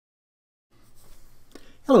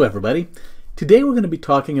Hello everybody. Today we're going to be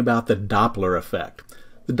talking about the Doppler effect.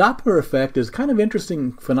 The Doppler effect is kind of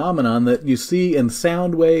interesting phenomenon that you see in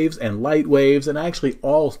sound waves and light waves and actually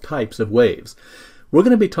all types of waves. We're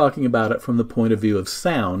going to be talking about it from the point of view of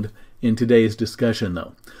sound in today's discussion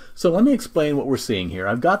though. So let me explain what we're seeing here.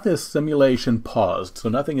 I've got this simulation paused, so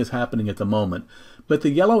nothing is happening at the moment, but the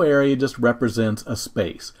yellow area just represents a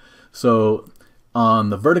space. So on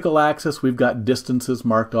the vertical axis, we've got distances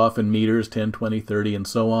marked off in meters, 10, 20, 30, and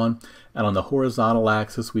so on. And on the horizontal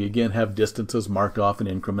axis, we again have distances marked off in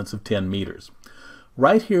increments of 10 meters.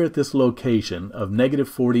 Right here at this location of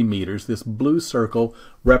 -40 meters, this blue circle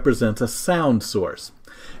represents a sound source.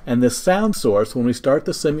 And this sound source, when we start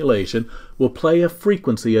the simulation, will play a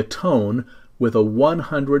frequency, a tone, with a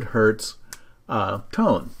 100 hertz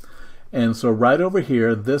tone. And so right over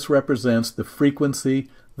here, this represents the frequency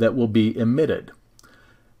that will be emitted.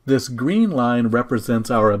 This green line represents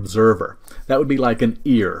our observer. That would be like an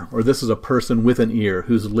ear, or this is a person with an ear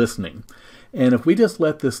who's listening. And if we just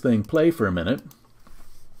let this thing play for a minute,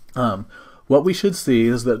 what we should see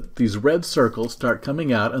is that these red circles start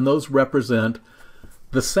coming out, and those represent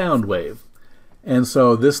the sound wave. And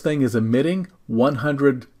so this thing is emitting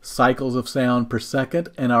 100 cycles of sound per second,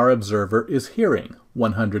 and our observer is hearing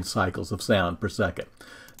 100 cycles of sound per second.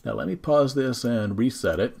 Now let me pause this and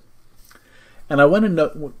reset it. And I want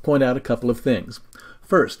to point out a couple of things.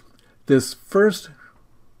 First, this first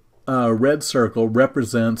red circle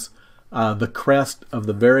represents the crest of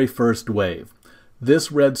the very first wave. This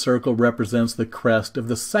red circle represents the crest of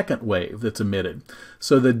the second wave that's emitted.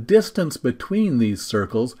 So the distance between these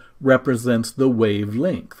circles represents the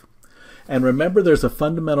wavelength. And remember, there's a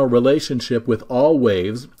fundamental relationship with all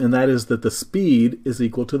waves, and that is that the speed is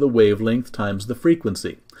equal to the wavelength times the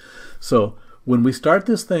frequency. So when we start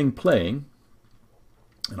this thing playing,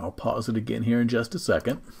 and I'll pause it again here in just a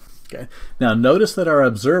second. Okay. Now notice that our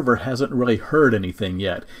observer hasn't really heard anything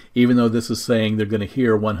yet. Even though this is saying they're going to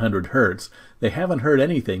hear 100 hertz, they haven't heard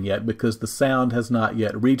anything yet because the sound has not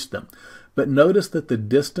yet reached them. But notice that the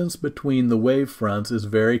distance between the wave fronts is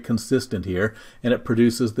very consistent here, and it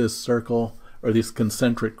produces this circle or this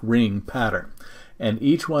concentric ring pattern. And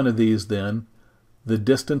each one of these then, the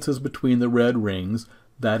distances between the red rings,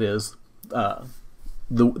 that is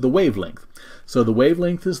the wavelength. So the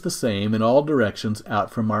wavelength is the same in all directions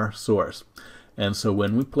out from our source. And so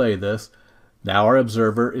when we play this, now our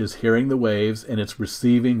observer is hearing the waves and it's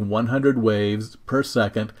receiving 100 waves per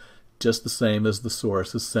second, just the same as the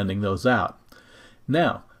source is sending those out.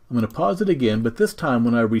 Now, I'm going to pause it again, but this time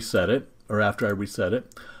when I reset it, or after I reset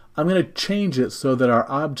it, I'm going to change it so that our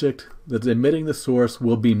object that's emitting the source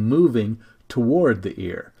will be moving toward the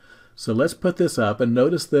ear. So let's put this up and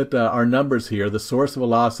notice that our numbers here, the source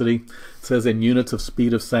velocity says in units of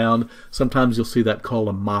speed of sound. Sometimes you'll see that called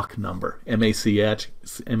a Mach number. M-A-C-H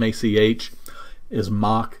is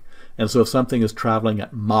Mach. And so if something is traveling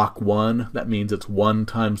at Mach 1, that means it's 1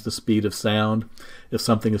 times the speed of sound. If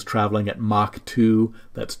something is traveling at Mach 2,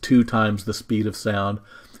 that's 2 times the speed of sound.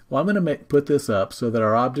 Well, I'm going to put this up so that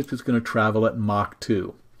our object is going to travel at Mach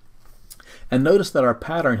 2. And notice that our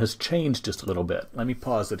pattern has changed just a little bit. Let me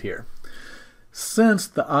pause it here. Since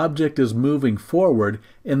the object is moving forward,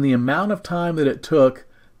 in the amount of time that it took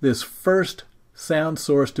this first sound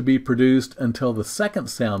source to be produced until the second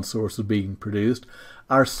sound source was being produced,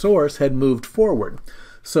 our source had moved forward,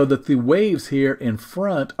 so that the waves here in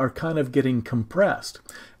front are kind of getting compressed.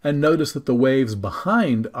 And notice that the waves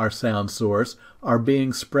behind our sound source are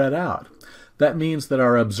being spread out. That means that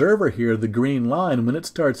our observer here, the green line, when it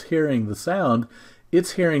starts hearing the sound,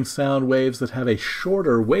 it's hearing sound waves that have a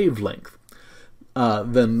shorter wavelength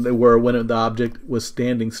than they were when the object was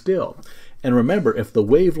standing still. And remember, if the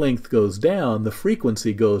wavelength goes down, the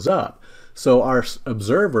frequency goes up. So our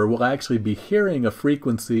observer will actually be hearing a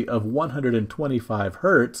frequency of 125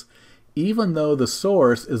 hertz, even though the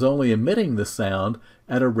source is only emitting the sound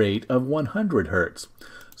at a rate of 100 hertz.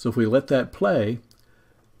 So if we let that play,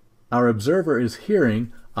 our observer is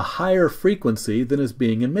hearing a higher frequency than is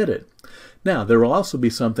being emitted. Now, there will also be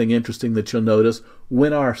something interesting that you'll notice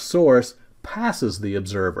when our source passes the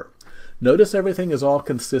observer. Notice everything is all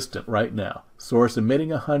consistent right now. Source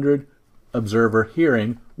emitting 100, observer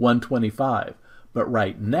hearing 125. But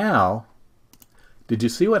right now, did you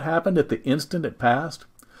see what happened at the instant it passed?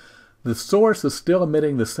 The source is still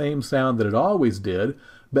emitting the same sound that it always did,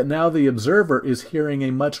 but now the observer is hearing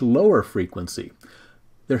a much lower frequency.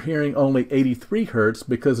 They're hearing only 83 hertz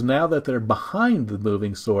because now that they're behind the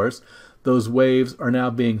moving source, those waves are now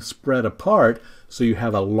being spread apart, so you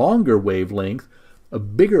have a longer wavelength, a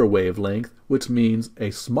bigger wavelength, which means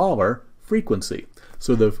a smaller frequency.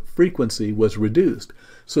 So the frequency was reduced.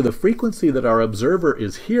 So the frequency that our observer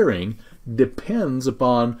is hearing depends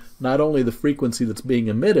upon not only the frequency that's being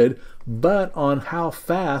emitted, but on how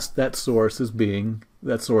fast that source is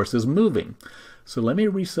moving. So let me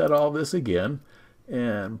reset all this again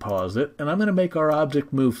and pause it, and I'm going to make our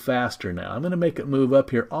object move faster now. I'm going to make it move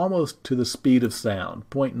up here almost to the speed of sound,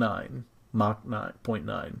 0.9, Mach 9,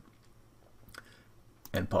 0.9,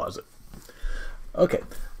 and pause it. Okay,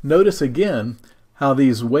 notice again how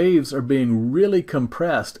these waves are being really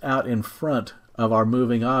compressed out in front of our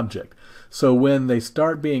moving object. So when they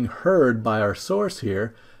start being heard by our source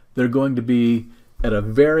here, they're going to be at a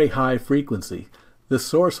very high frequency. The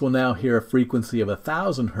source will now hear a frequency of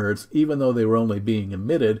 1,000 hertz, even though they were only being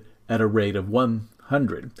emitted at a rate of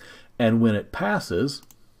 100. And when it passes,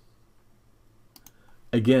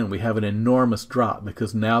 again, we have an enormous drop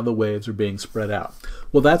because now the waves are being spread out.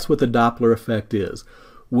 Well, that's what the Doppler effect is.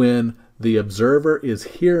 When the observer is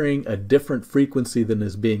hearing a different frequency than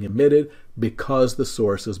is being emitted because the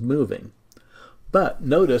source is moving. But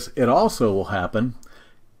notice it also will happen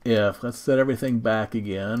if, let's set everything back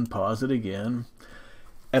again, pause it again,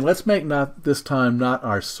 and let's make this time not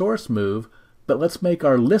our source move, but let's make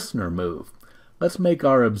our listener move. Let's make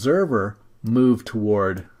our observer move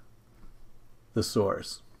toward the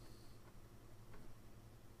source.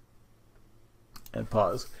 And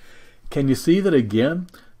pause. Can you see that again?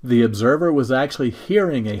 The observer was actually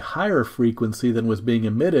hearing a higher frequency than was being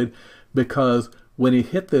emitted because when he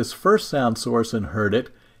hit this first sound source and heard it,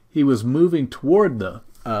 he was moving toward the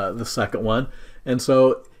second one, and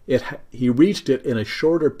so he reached it in a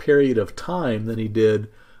shorter period of time than he did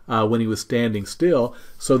when he was standing still.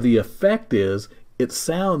 So the effect is it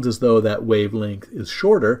sounds as though that wavelength is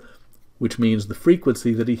shorter, which means the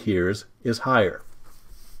frequency that he hears is higher.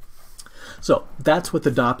 So that's what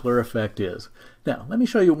the Doppler effect is. Now, let me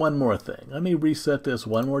show you one more thing. Let me reset this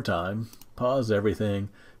one more time, pause everything,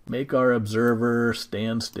 make our observer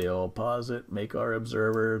stand still, pause it, make our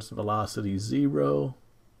observer's velocity 0.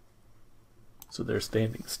 So they're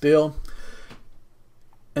standing still.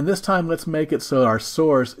 And this time let's make it so our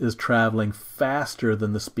source is traveling faster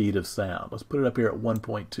than the speed of sound. Let's put it up here at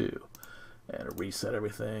 1.2 and reset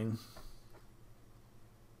everything.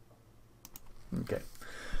 Okay.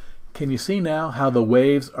 Can you see now how the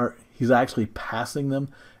waves are, he's actually passing them,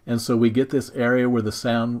 and so we get this area where the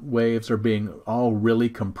sound waves are being all really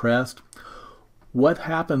compressed? What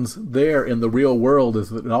happens there in the real world is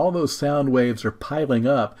that all those sound waves are piling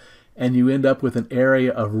up, and you end up with an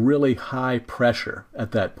area of really high pressure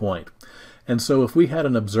at that point. And so if we had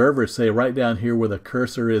an observer, say right down here where the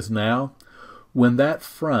cursor is now, when that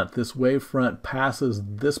front, this wave front, passes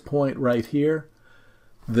this point right here,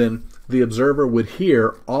 then the observer would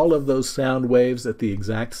hear all of those sound waves at the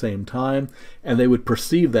exact same time, and they would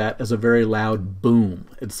perceive that as a very loud boom.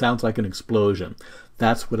 It sounds like an explosion.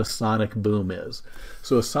 That's what a sonic boom is.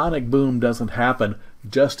 So a sonic boom doesn't happen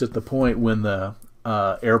just at the point when the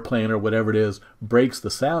airplane or whatever it is breaks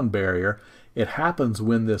the sound barrier. It happens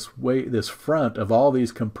when this front of all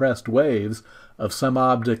these compressed waves of some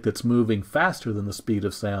object that's moving faster than the speed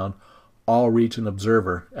of sound all reach an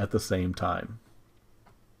observer at the same time.